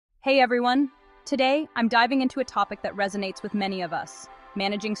Hey everyone! Today, I'm diving into a topic that resonates with many of us,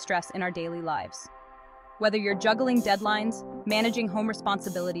 managing stress in our daily lives. Whether you're juggling deadlines, managing home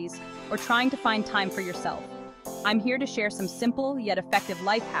responsibilities, or trying to find time for yourself, I'm here to share some simple yet effective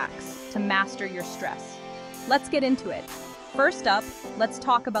life hacks to master your stress. Let's get into it. First up, let's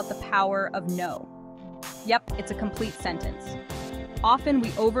talk about the power of no. Yep, it's a complete sentence. Often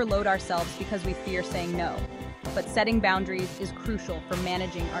we overload ourselves because we fear saying no, but setting boundaries is crucial for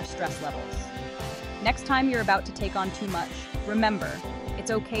managing our stress levels. Next time you're about to take on too much, remember, it's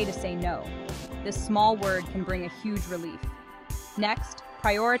okay to say no. This small word can bring a huge relief. Next,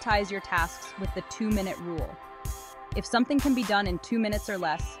 prioritize your tasks with the 2-minute rule. If something can be done in 2 minutes or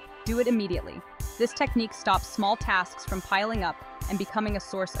less, do it immediately. This technique stops small tasks from piling up and becoming a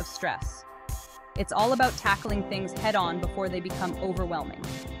source of stress. It's all about tackling things head-on before they become overwhelming.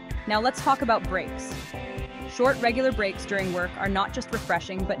 Now let's talk about breaks. Short, regular breaks during work are not just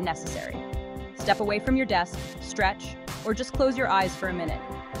refreshing, but necessary. Step away from your desk, stretch, or just close your eyes for a minute.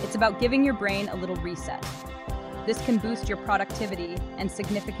 It's about giving your brain a little reset. This can boost your productivity and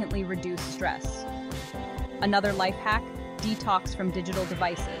significantly reduce stress. Another life hack, detox from digital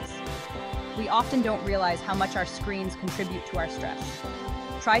devices. We often don't realize how much our screens contribute to our stress.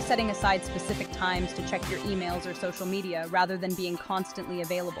 Try setting aside specific times to check your emails or social media rather than being constantly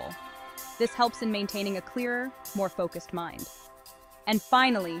available. This helps in maintaining a clearer, more focused mind. And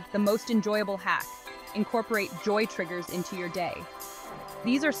finally, the most enjoyable hack, incorporate joy triggers into your day.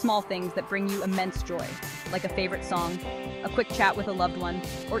 These are small things that bring you immense joy, like a favorite song, a quick chat with a loved one,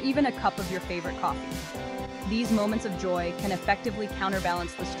 or even a cup of your favorite coffee. These moments of joy can effectively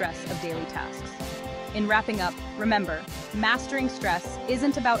counterbalance the stress of daily tasks. In wrapping up, remember, mastering stress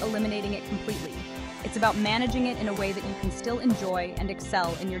isn't about eliminating it completely. It's about managing it in a way that you can still enjoy and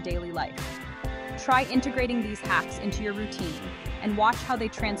excel in your daily life. Try integrating these hacks into your routine and watch how they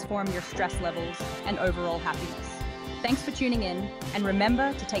transform your stress levels and overall happiness. Thanks for tuning in, and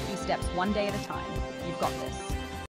remember to take these steps one day at a time. You've got this.